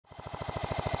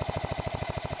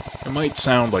It might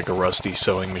sound like a rusty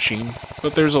sewing machine,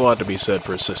 but there's a lot to be said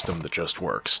for a system that just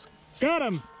works. Got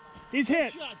him! He's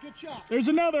hit! Good shot. There's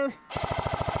another!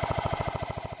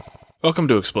 Welcome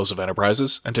to Explosive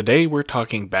Enterprises, and today we're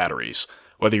talking batteries.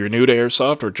 Whether you're new to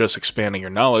Airsoft or just expanding your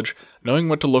knowledge, knowing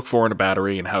what to look for in a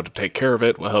battery and how to take care of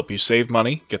it will help you save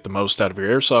money, get the most out of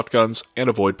your Airsoft guns, and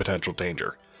avoid potential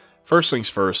danger. First things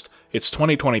first, it's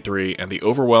 2023 and the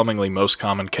overwhelmingly most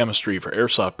common chemistry for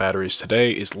Airsoft batteries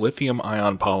today is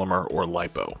lithium-ion polymer or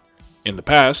LiPo. In the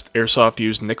past, Airsoft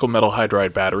used nickel metal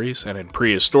hydride batteries, and in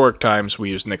prehistoric times we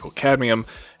used nickel cadmium,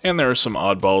 and there are some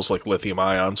oddballs like lithium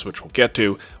ions which we'll get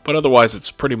to, but otherwise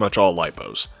it's pretty much all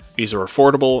LiPos. These are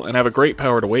affordable and have a great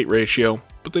power to weight ratio,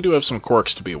 but they do have some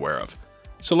quirks to be aware of.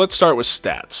 So let's start with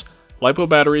stats. LiPo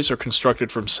batteries are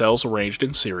constructed from cells arranged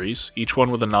in series, each one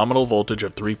with a nominal voltage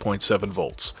of 3.7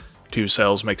 volts. 2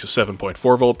 cells makes a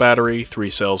 7.4 volt battery,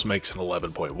 3 cells makes an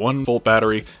 11.1 volt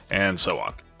battery, and so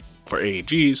on. For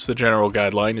AEGs, the general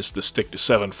guideline is to stick to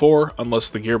 7.4 unless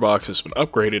the gearbox has been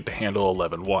upgraded to handle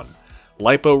 11.1.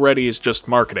 LiPo ready is just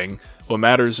marketing, what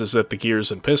matters is that the gears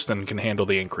and piston can handle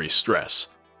the increased stress.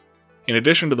 In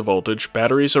addition to the voltage,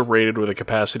 batteries are rated with a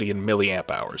capacity in milliamp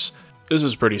hours. This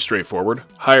is pretty straightforward.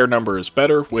 Higher number is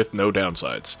better, with no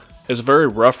downsides. As a very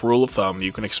rough rule of thumb,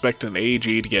 you can expect an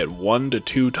AEG to get 1 to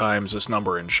 2 times this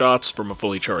number in shots from a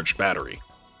fully charged battery.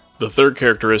 The third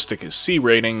characteristic is C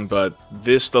rating, but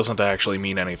this doesn't actually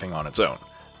mean anything on its own.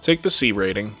 Take the C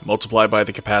rating, multiply by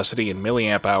the capacity in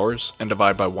milliamp hours, and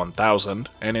divide by 1000,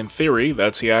 and in theory,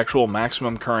 that's the actual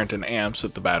maximum current in amps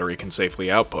that the battery can safely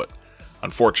output.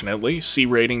 Unfortunately, C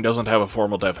rating doesn't have a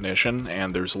formal definition,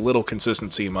 and there's little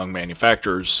consistency among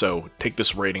manufacturers, so take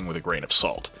this rating with a grain of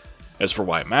salt. As for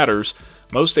why it matters,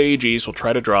 most AEGs will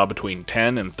try to draw between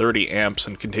 10 and 30 amps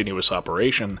in continuous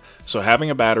operation, so having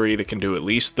a battery that can do at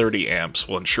least 30 amps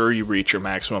will ensure you reach your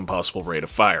maximum possible rate of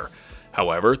fire.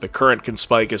 However, the current can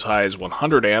spike as high as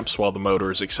 100 amps while the motor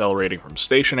is accelerating from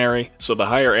stationary, so the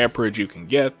higher amperage you can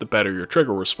get, the better your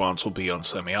trigger response will be on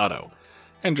semi-auto.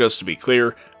 And just to be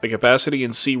clear, the capacity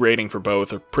and C rating for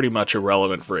both are pretty much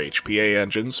irrelevant for HPA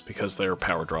engines because their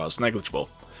power draw is negligible.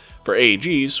 For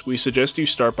AEGs, we suggest you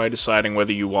start by deciding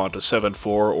whether you want a 7.4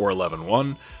 or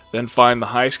 11.1, then find the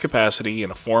highest capacity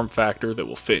in a form factor that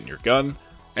will fit in your gun,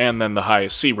 and then the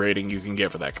highest C rating you can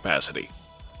get for that capacity.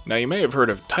 Now you may have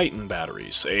heard of Titan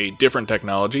batteries, a different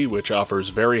technology which offers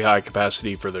very high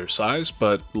capacity for their size,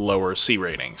 but lower C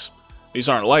ratings. These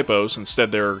aren't LiPos,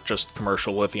 instead they're just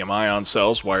commercial lithium-ion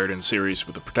cells wired in series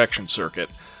with a protection circuit.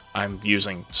 I'm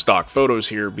using stock photos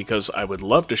here because I would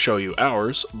love to show you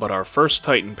ours, but our first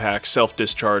Titan pack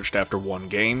self-discharged after one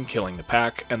game, killing the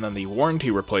pack, and then the warranty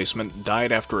replacement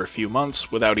died after a few months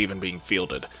without even being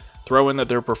fielded. Throw in that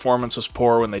their performance was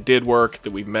poor when they did work,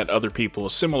 that we've met other people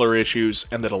with similar issues,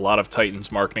 and that a lot of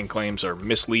Titan's marketing claims are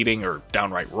misleading or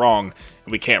downright wrong,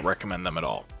 and we can't recommend them at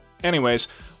all. Anyways,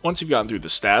 once you've gotten through the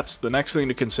stats, the next thing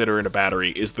to consider in a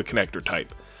battery is the connector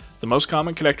type. The most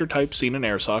common connector types seen in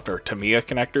Airsoft are Tamiya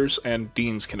connectors and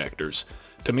Dean's connectors.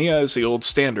 Tamiya is the old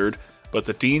standard, but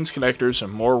the Dean's connectors are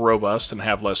more robust and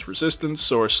have less resistance,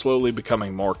 so are slowly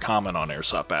becoming more common on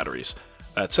Airsoft batteries.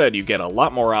 That said, you get a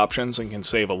lot more options and can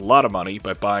save a lot of money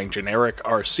by buying generic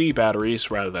RC batteries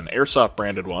rather than Airsoft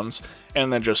branded ones,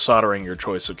 and then just soldering your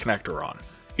choice of connector on.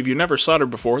 If you've never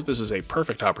soldered before, this is a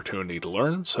perfect opportunity to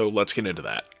learn, so let's get into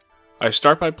that. I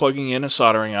start by plugging in a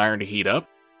soldering iron to heat up,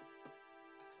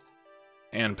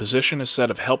 and position a set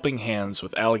of helping hands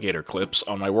with alligator clips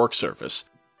on my work surface.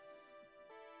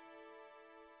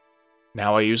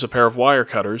 Now I use a pair of wire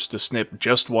cutters to snip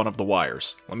just one of the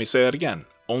wires. Let me say that again.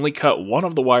 Only cut one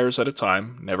of the wires at a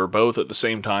time, never both at the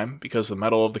same time, because the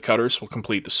metal of the cutters will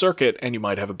complete the circuit and you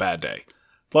might have a bad day.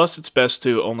 Plus, it's best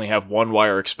to only have one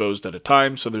wire exposed at a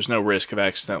time, so there's no risk of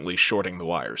accidentally shorting the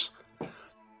wires.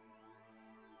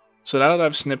 So now that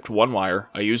I've snipped one wire,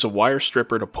 I use a wire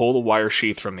stripper to pull the wire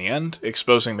sheath from the end,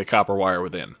 exposing the copper wire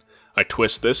within. I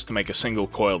twist this to make a single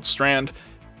coiled strand,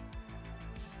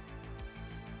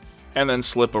 and then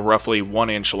slip a roughly 1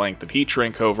 inch length of heat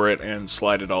shrink over it and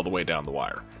slide it all the way down the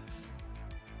wire.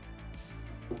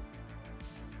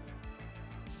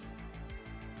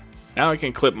 Now I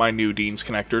can clip my new Dean's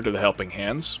connector to the helping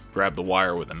hands, grab the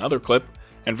wire with another clip,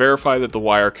 and verify that the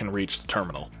wire can reach the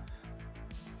terminal.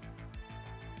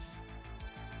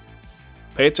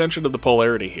 Pay attention to the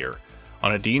polarity here.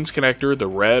 On a Dean's connector, the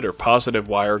red or positive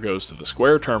wire goes to the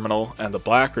square terminal, and the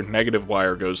black or negative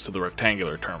wire goes to the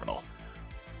rectangular terminal.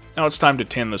 Now it's time to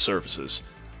tin the surfaces.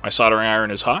 My soldering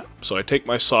iron is hot, so I take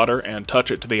my solder and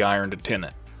touch it to the iron to tin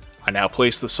it. I now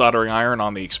place the soldering iron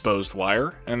on the exposed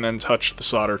wire, and then touch the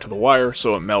solder to the wire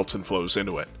so it melts and flows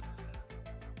into it.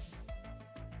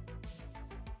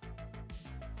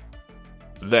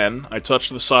 Then, I touch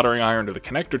the soldering iron to the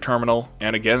connector terminal,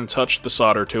 and again touch the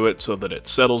solder to it so that it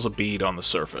settles a bead on the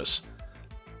surface.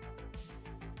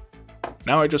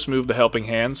 Now I just move the helping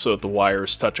hand so that the wire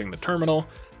is touching the terminal,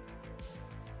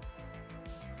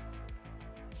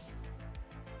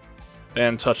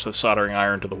 then touch the soldering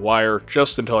iron to the wire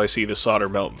just until I see the solder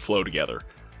melt and flow together.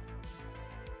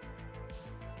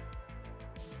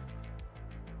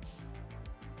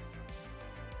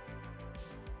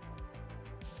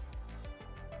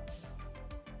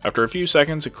 After a few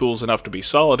seconds, it cools enough to be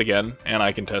solid again, and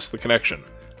I can test the connection.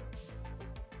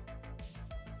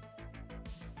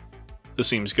 This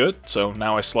seems good, so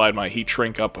now I slide my heat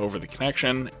shrink up over the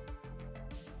connection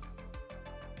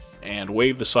and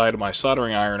wave the side of my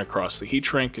soldering iron across the heat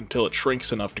shrink until it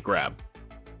shrinks enough to grab.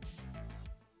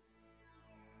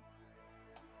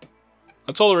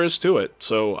 That's all there is to it,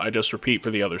 so I just repeat for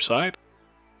the other side,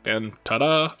 and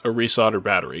ta-da, a resoldered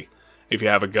battery. If you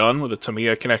have a gun with a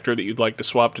Tamiya connector that you'd like to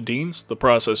swap to Dean's, the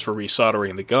process for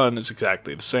resoldering the gun is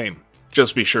exactly the same.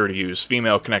 Just be sure to use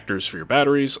female connectors for your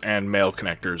batteries and male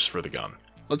connectors for the gun.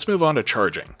 Let's move on to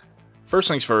charging. First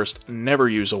things first, never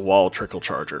use a wall trickle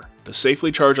charger. To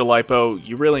safely charge a LiPo,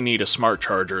 you really need a smart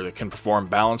charger that can perform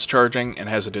balance charging and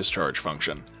has a discharge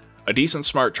function. A decent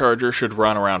smart charger should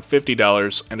run around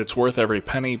 $50, and it's worth every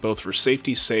penny both for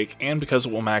safety's sake and because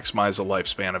it will maximize the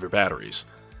lifespan of your batteries.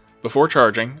 Before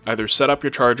charging, either set up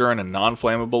your charger in a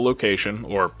non-flammable location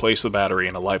or place the battery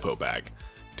in a LiPo bag.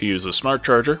 To use a smart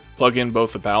charger, plug in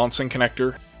both the balancing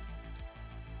connector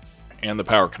and the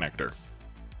power connector.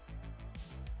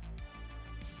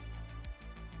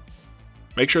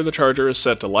 Make sure the charger is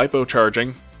set to LiPo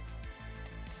charging,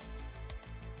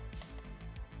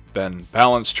 then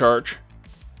balance charge,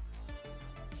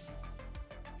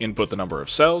 input the number of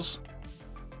cells,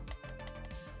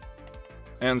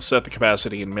 and set the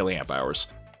capacity in milliamp hours.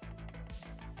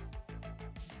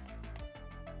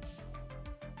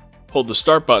 Hold the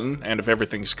start button, and if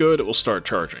everything's good, it will start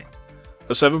charging.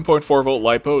 A 7.4 volt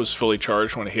LiPo is fully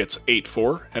charged when it hits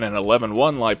 8.4, and an 11.1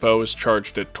 LiPo is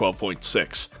charged at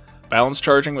 12.6. Balance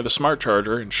charging with a smart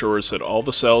charger ensures that all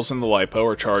the cells in the LiPo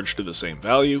are charged to the same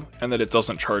value, and that it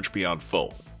doesn't charge beyond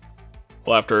full.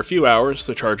 Well, after a few hours,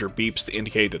 the charger beeps to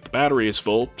indicate that the battery is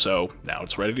full, so now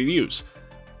it's ready to use.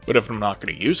 But if I'm not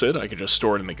going to use it, I could just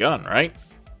store it in the gun, right?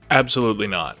 Absolutely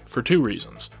not, for two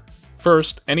reasons.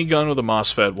 First, any gun with a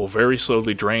MOSFET will very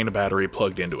slowly drain a battery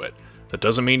plugged into it. That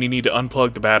doesn't mean you need to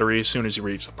unplug the battery as soon as you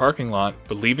reach the parking lot,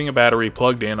 but leaving a battery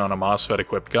plugged in on a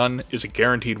MOSFET-equipped gun is a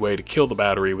guaranteed way to kill the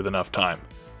battery with enough time.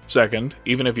 Second,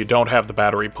 even if you don't have the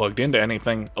battery plugged into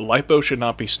anything, a LiPo should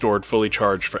not be stored fully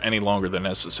charged for any longer than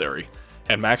necessary.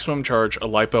 At maximum charge, a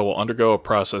LiPo will undergo a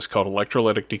process called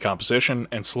electrolytic decomposition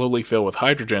and slowly fill with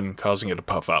hydrogen, causing it to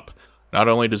puff up. Not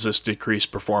only does this decrease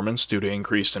performance due to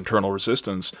increased internal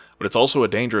resistance, but it's also a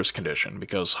dangerous condition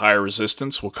because higher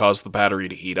resistance will cause the battery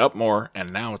to heat up more,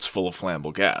 and now it's full of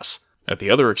flammable gas. At the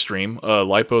other extreme, a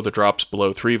LiPo that drops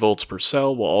below 3 volts per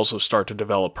cell will also start to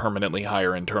develop permanently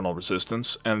higher internal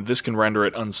resistance, and this can render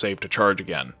it unsafe to charge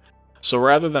again. So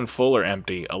rather than full or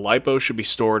empty, a LiPo should be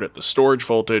stored at the storage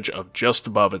voltage of just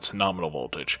above its nominal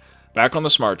voltage. Back on the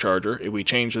smart charger, if we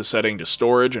change the setting to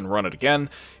storage and run it again,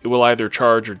 it will either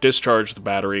charge or discharge the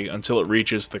battery until it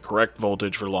reaches the correct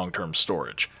voltage for long-term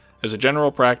storage. As a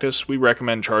general practice, we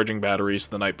recommend charging batteries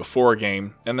the night before a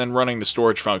game, and then running the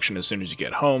storage function as soon as you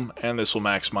get home, and this will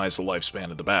maximize the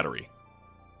lifespan of the battery.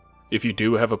 If you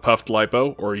do have a puffed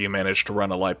LiPo, or you manage to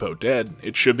run a LiPo dead,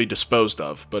 it should be disposed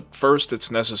of, but first it's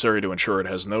necessary to ensure it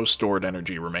has no stored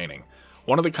energy remaining.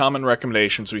 One of the common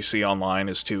recommendations we see online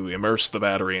is to immerse the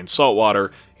battery in salt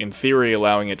water, in theory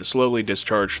allowing it to slowly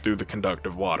discharge through the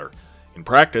conductive water. In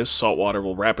practice, salt water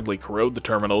will rapidly corrode the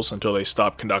terminals until they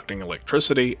stop conducting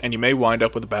electricity, and you may wind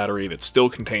up with a battery that still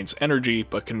contains energy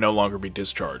but can no longer be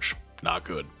discharged. Not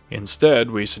good. Instead,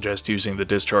 we suggest using the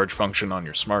discharge function on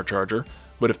your smart charger,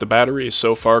 but if the battery is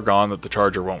so far gone that the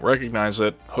charger won't recognize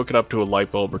it, hook it up to a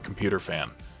light bulb or computer fan.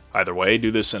 Either way,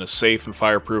 do this in a safe and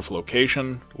fireproof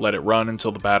location, let it run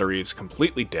until the battery is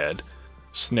completely dead,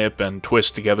 snip and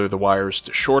twist together the wires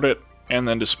to short it, and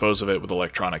then dispose of it with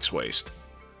electronics waste.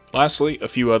 Lastly, a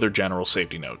few other general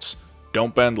safety notes.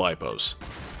 Don't bend LiPos.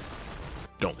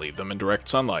 Don't leave them in direct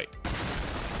sunlight.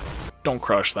 Don't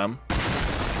crush them.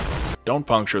 Don't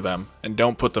puncture them, and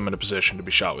don't put them in a position to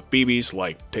be shot with BBs,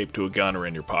 like taped to a gun or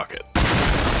in your pocket.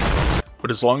 But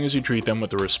as long as you treat them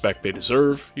with the respect they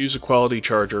deserve, use a quality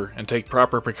charger, and take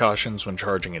proper precautions when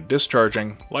charging and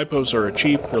discharging, LiPos are a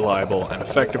cheap, reliable, and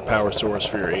effective power source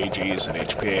for your AGs and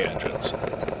HPA engines.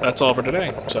 That's all for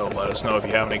today, so let us know if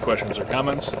you have any questions or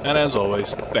comments, and as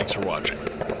always, thanks for watching.